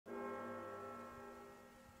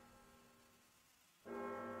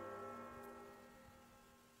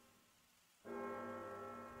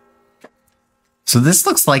So this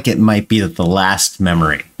looks like it might be the last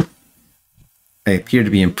memory. I appear to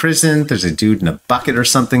be imprisoned. There's a dude in a bucket or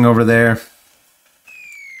something over there.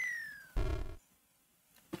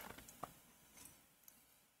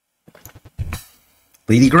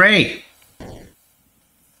 Lady Grey!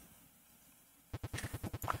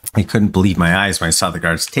 I couldn't believe my eyes when I saw the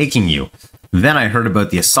guards taking you. Then I heard about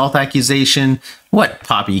the assault accusation. What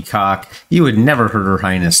poppycock? You would never hurt Her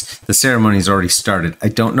Highness. The ceremony's already started. I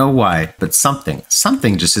don't know why, but something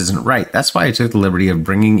just isn't right. That's why I took the liberty of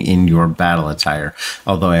bringing in your battle attire.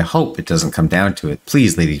 Although I hope it doesn't come down to it.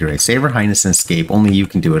 Please, Lady Grey, save Her Highness and escape. Only you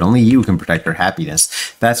can do it. Only you can protect her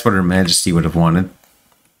happiness. That's what Her Majesty would have wanted.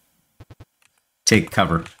 Take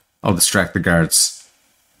cover. I'll distract the guards.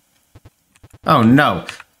 Oh no!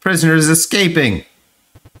 Prisoner is escaping!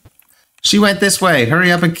 She went this way.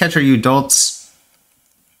 Hurry up and catch her, you dolts.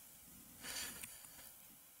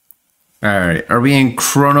 Alright, are we in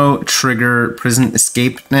Chrono Trigger prison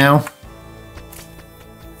escape now?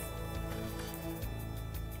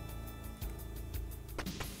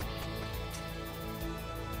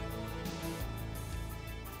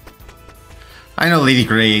 I know Lady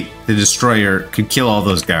Grey, the Destroyer, could kill all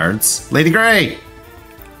those guards. Lady Grey!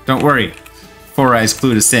 Don't worry. Four Eyes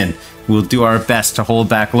clued us in. We'll do our best to hold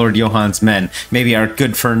back Lord Johann's men. Maybe our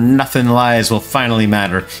good-for-nothing lives will finally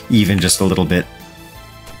matter, even just a little bit.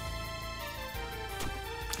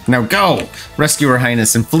 Now go! Rescue Her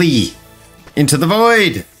Highness and flee! Into the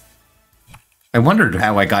void! I wondered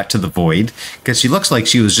how I got to the void, because she looks like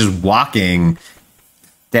she was just walking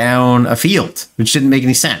down a field, which didn't make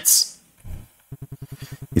any sense.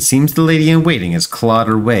 It seems the lady in waiting has clawed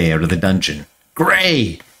her way out of the dungeon.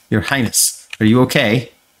 Grey! Your Highness, are you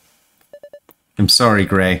okay? I'm sorry,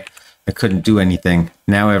 Grey. I couldn't do anything.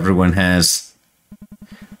 Now everyone has.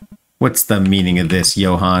 What's the meaning of this,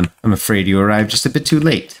 Johann? I'm afraid you arrived just a bit too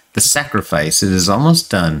late. The sacrifice, it is almost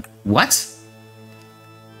done. What?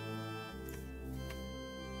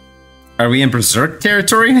 Are we in Berserk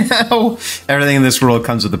territory now? Everything in this world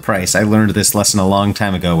comes with a price. I learned this lesson a long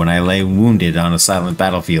time ago when I lay wounded on a silent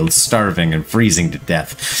battlefield, starving and freezing to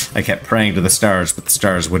death. I kept praying to the stars, but the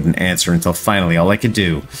stars wouldn't answer until finally all I could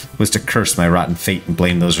do was to curse my rotten fate and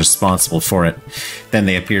blame those responsible for it. Then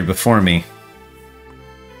they appeared before me.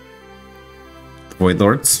 The Void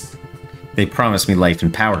Lords? They promised me life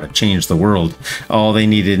and power to change the world. All they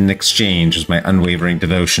needed in exchange was my unwavering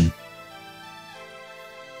devotion.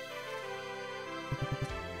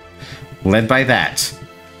 Led by that,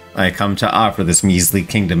 I come to offer this measly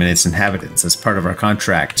kingdom and its inhabitants as part of our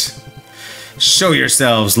contract. Show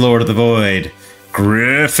yourselves, Lord of the Void!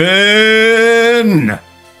 Griffin!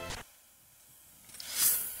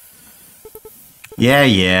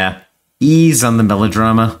 Yeah. Ease on the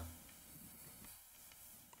melodrama.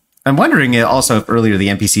 I'm wondering also if earlier the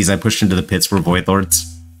NPCs I pushed into the pits were Void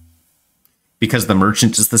Lords. Because the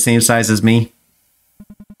merchant is the same size as me.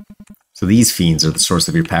 So these fiends are the source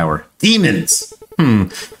of your power. Demons!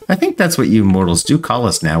 I think that's what you mortals do call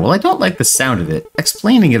us now. Well, I don't like the sound of it.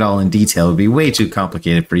 Explaining it all in detail would be way too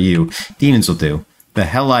complicated for you. Demons will do. The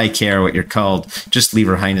hell I care what you're called. Just leave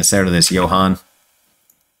Her Highness out of this, Johann.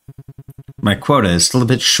 My quota is still a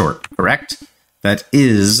bit short, correct? That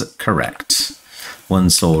is correct.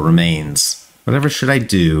 One soul remains. Whatever should I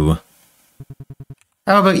do?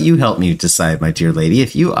 How about you help me decide, my dear lady?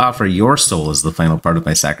 If you offer your soul as the final part of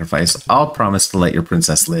my sacrifice, I'll promise to let your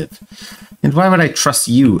princess live. And why would I trust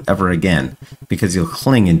you ever again? Because you'll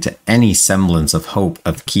cling into any semblance of hope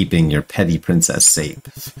of keeping your petty princess safe.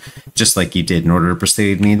 Just like you did in order to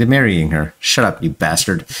persuade me into marrying her. Shut up, you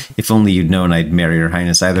bastard. If only you'd known I'd marry Her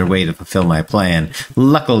Highness either way to fulfill my plan.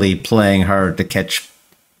 Luckily, playing hard to catch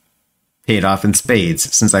paid off in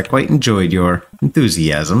spades, since I quite enjoyed your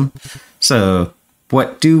enthusiasm. So,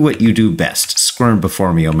 do what you do best. Squirm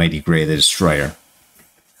before me, O mighty Grey the Destroyer.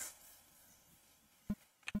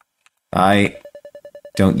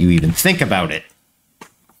 Don't you even think about it.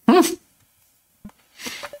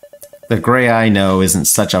 The Grey I know isn't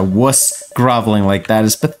such a wuss. Groveling like that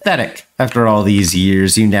is pathetic. After all these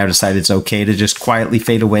years, you now decide it's okay to just quietly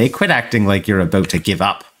fade away. Quit acting like you're about to give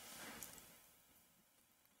up.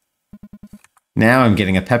 Now I'm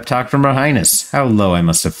getting a pep talk from Her Highness. How low I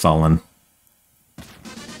must have fallen.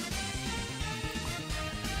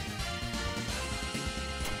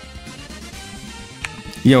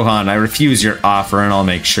 Johann, I refuse your offer and I'll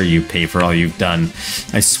make sure you pay for all you've done.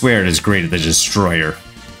 I swear it is Grey the Destroyer.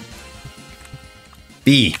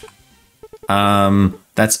 B.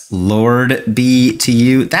 That's Lord B to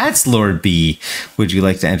you. That's Lord B. Would you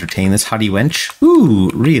like to entertain this haughty wench?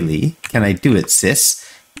 Ooh, really? Can I do it, sis?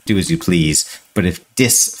 Do as you please. But if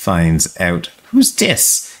Dis finds out... Who's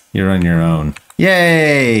Dis? You're on your own.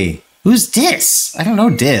 Yay! Who's Dis? I don't know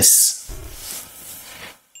Dis.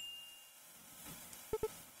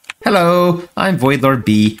 Hello, I'm Voidlord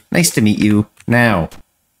B. Nice to meet you. Now,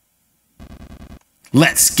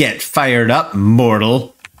 let's get fired up,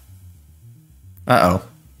 mortal. Uh-oh.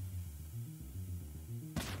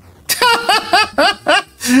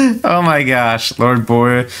 Oh my gosh,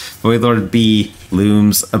 Voidlord B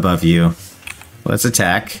looms above you. Let's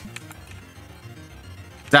attack.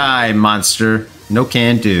 Die, monster. No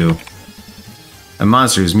can do. A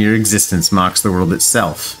monster whose mere existence mocks the world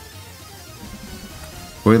itself.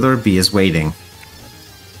 Voidlord B is waiting.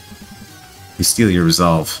 You steal your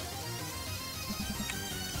resolve.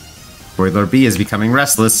 Voidlord B is becoming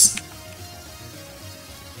restless.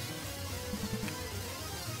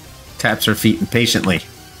 Taps her feet impatiently.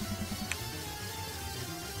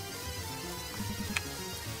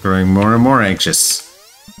 Growing more and more anxious.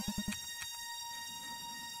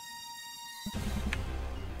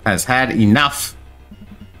 Has had enough.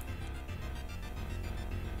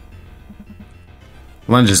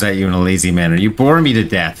 Lunges at you in a lazy manner. You bore me to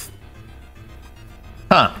death.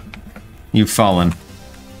 Huh. You've fallen.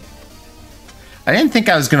 I didn't think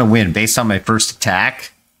I was going to win based on my first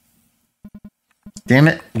attack. Damn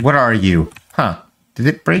it. What are you? Huh. Did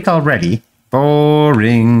it break already?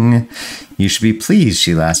 Boring. You should be pleased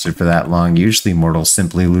she lasted for that long. Usually mortals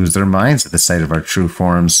simply lose their minds at the sight of our true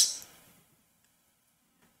forms.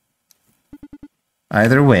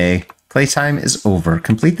 Either way, playtime is over.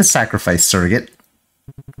 Complete the sacrifice, surrogate.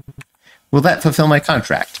 Will that fulfill my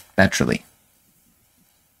contract? Naturally.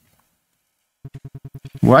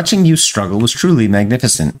 Watching you struggle was truly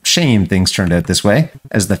magnificent. Shame things turned out this way.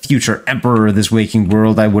 As the future emperor of this waking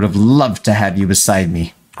world, I would have loved to have you beside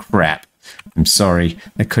me. Crap. I'm sorry.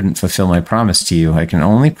 I couldn't fulfill my promise to you. I can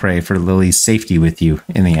only pray for Lily's safety with you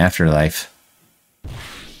in the afterlife.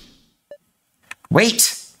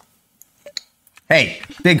 Wait! Hey,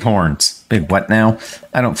 big horns. Big what now?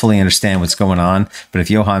 I don't fully understand what's going on, but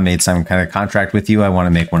if Johan made some kind of contract with you, I want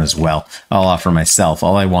to make one as well. I'll offer myself.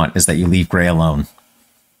 All I want is that you leave Gray alone.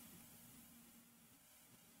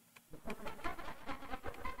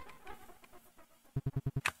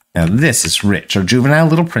 Now this is rich. Our juvenile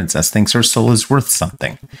little princess thinks her soul is worth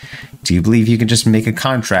something. Do you believe you can just make a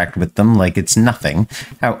contract with them like it's nothing?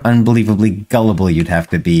 How unbelievably gullible you'd have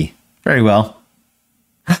to be. Very well.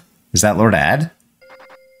 Is that Lord Ad?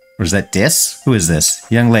 Or is that Dis? Who is this?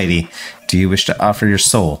 Young lady, do you wish to offer your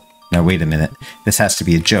soul? Now wait a minute. This has to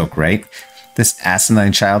be a joke, right? This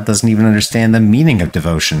asinine child doesn't even understand the meaning of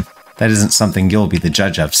devotion. That isn't something you'll be the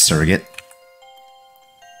judge of, surrogate.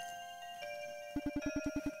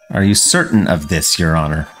 Are you certain of this, Your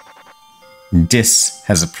Honor? Dis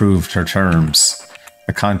has approved her terms.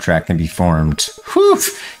 A contract can be formed. Whew!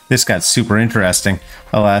 This got super interesting.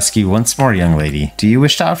 I'll ask you once more, young lady. Do you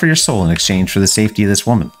wish to offer your soul in exchange for the safety of this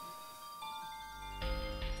woman?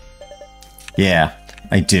 Yeah,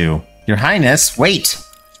 I do. Your Highness, wait!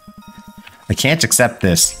 I can't accept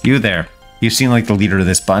this. You there. You seem like the leader of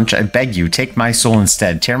this bunch. I beg you, take my soul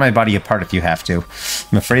instead. Tear my body apart if you have to.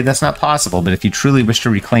 I'm afraid that's not possible, but if you truly wish to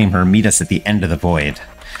reclaim her, meet us at the end of the void.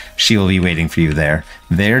 She will be waiting for you there.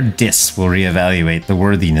 There, Dis will reevaluate the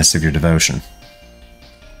worthiness of your devotion.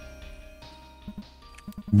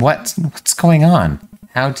 What's going on?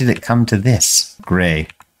 How did it come to this? Gray.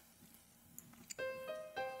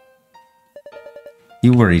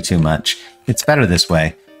 You worry too much. It's better this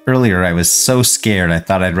way. Earlier I was so scared I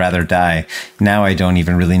thought I'd rather die. Now I don't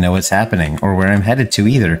even really know what's happening, or where I'm headed to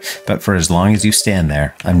either. But for as long as you stand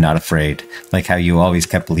there, I'm not afraid. Like how you always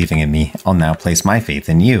kept believing in me, I'll now place my faith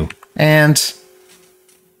in you. And...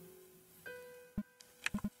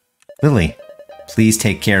 Lily, please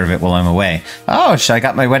take care of it while I'm away. Oh, I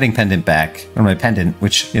got my wedding pendant back. Or my pendant,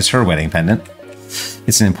 which is her wedding pendant.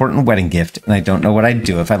 It's an important wedding gift, and I don't know what I'd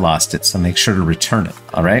do if I lost it, so make sure to return it,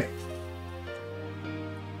 alright?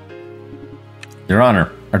 Your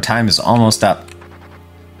Honor, our time is almost up.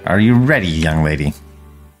 Are you ready, young lady?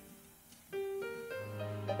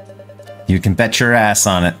 You can bet your ass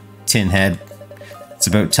on it, Tinhead. It's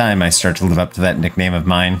about time I start to live up to that nickname of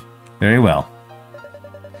mine. Very well.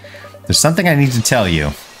 There's something I need to tell you.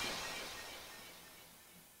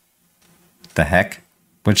 The heck?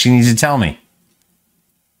 What'd she need to tell me?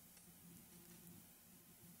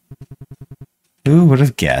 Who would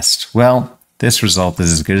have guessed? Well, this result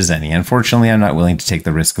is as good as any. Unfortunately, I'm not willing to take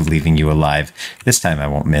the risk of leaving you alive. This time I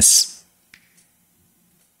won't miss.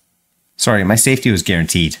 Sorry, my safety was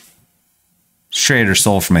guaranteed. Trade her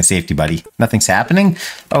soul for my safety, buddy. Nothing's happening?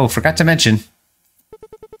 Oh, forgot to mention.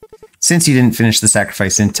 Since you didn't finish the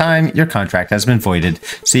sacrifice in time, your contract has been voided,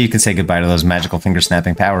 so you can say goodbye to those magical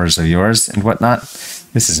finger-snapping powers of yours and whatnot.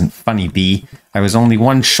 This isn't funny, B. I was only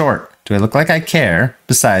one short. Do I look like I care?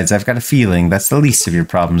 Besides, I've got a feeling that's the least of your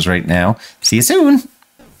problems right now. See you soon!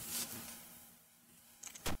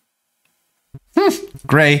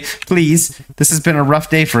 Gray, please. This has been a rough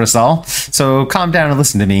day for us all, so calm down and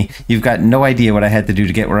listen to me. You've got no idea what I had to do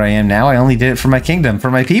to get where I am now. I only did it for my kingdom, for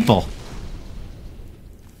my people.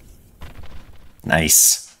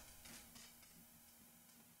 Nice.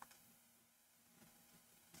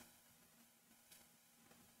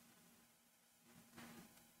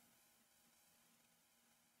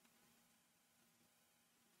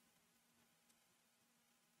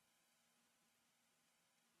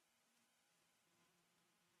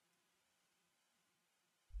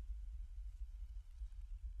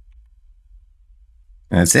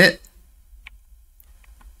 That's it.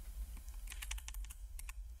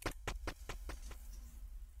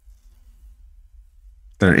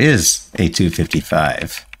 There is a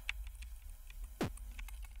 255.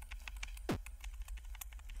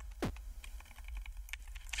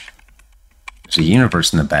 There's a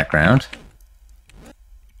universe in the background.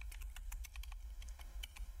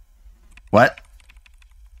 What?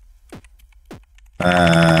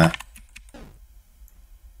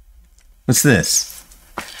 What's this?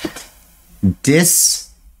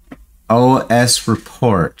 Dis OS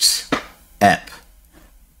report. EP.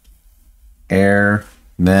 Air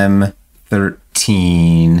Mem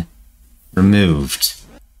 13 removed.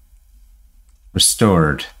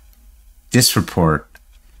 Restored. Dis report.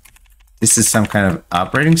 This is some kind of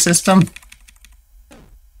operating system?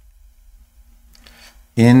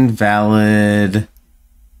 Invalid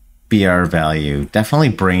BR value. Definitely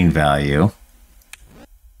brain value.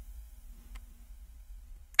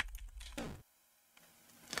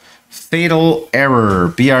 Fatal error.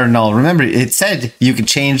 BR null. Remember, it said you could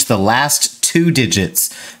change the last 2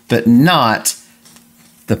 digits, but not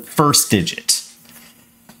the first digit.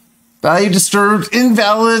 Value disturbed,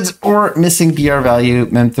 invalid, or missing BR value.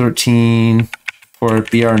 Mem13 for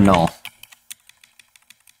BR null.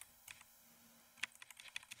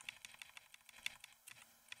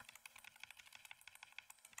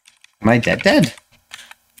 Am I dead?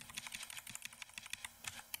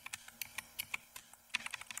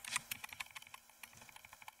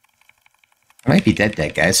 I might be dead,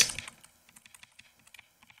 guys.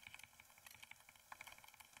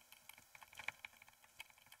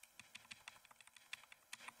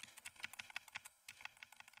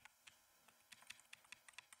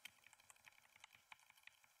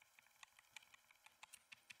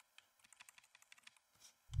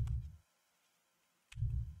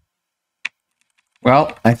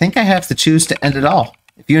 Well, I think I have to choose to end it all.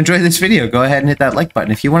 If you enjoyed this video, go ahead and hit that like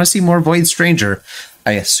button. If you want to see more Void Stranger,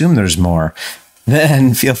 I assume there's more,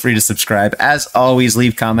 then feel free to subscribe. As always,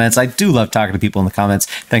 leave comments. I do love talking to people in the comments.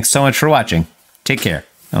 Thanks so much for watching. Take care.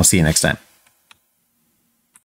 I'll see you next time.